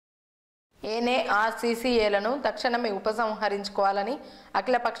ఏనేఆర్సీసీఏలను తక్షణమే ఉపసంహరించుకోవాలని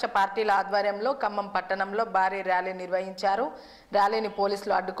అఖిలపక్ష పార్టీల ఆధ్వర్యంలో ఖమ్మం పట్టణంలో భారీ ర్యాలీ నిర్వహించారు. ర్యాలీని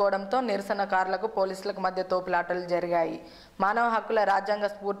పోలీసులు అడ్డుకోవడంతో నిరసనకారులకు పోలీసులకు మధ్య తోపులాటలు జరిగాయి. మానవ హక్కుల రాజ్యాంగ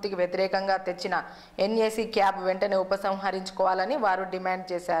స్ఫూర్తికి వ్యతిరేకంగా తెచ్చిన ఎన్ఏసీ క్యాబ్ వెంటనే ఉపసంహరించుకోవాలని వారు డిమాండ్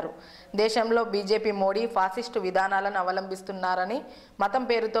చేశారు. దేశంలో బీజేపీ మోడీ ఫాసిస్టు విధానాలను అవలంబిస్తున్నారని, మతం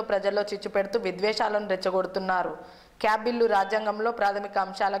పేరుతో ప్రజల్లో చిచ్చు పెడుతూ విద్వేషాలను రెచ్చగొడుతున్నారు. క్యాబ్ బిల్లు రాజ్యాంగంలో ప్రాథమిక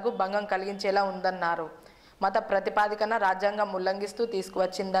అంశాలకు భంగం కలిగించేలా ఉందన్నారు. మత ప్రతిపాదికన రాజ్యాంగం ఉల్లంఘిస్తూ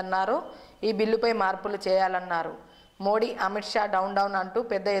తీసుకువచ్చిందన్నారు. ఈ బిల్లుపై మార్పులు చేయాలన్నారు. మోడీ, అమిత్ షా డౌన్ డౌన్ అంటూ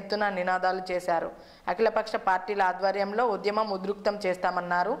పెద్ద ఎత్తున నినాదాలు చేశారు. అఖిలపక్ష పార్టీల ఆధ్వర్యంలో ఉద్యమం ఉధృతం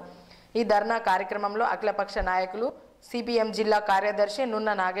చేస్తామన్నారు. ఈ ధర్నా కార్యక్రమంలో అఖిలపక్ష నాయకులు సిపిఎం జిల్లా కార్యదర్శి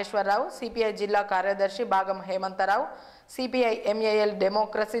నున్న నాగేశ్వరరావు, సిపిఐ జిల్లా కార్యదర్శి భాగం హేమంతరావు, సిపిఐ ఎంఏఎల్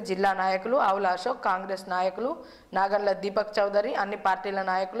డెమోక్రసీ జిల్లా నాయకులు ఆవుల అశోక్, కాంగ్రెస్ నాయకులు నాగండ్ల దీపక్ చౌదరి, అన్ని పార్టీల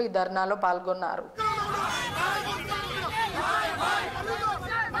నాయకులు ఈ ధర్నాలో పాల్గొన్నారు.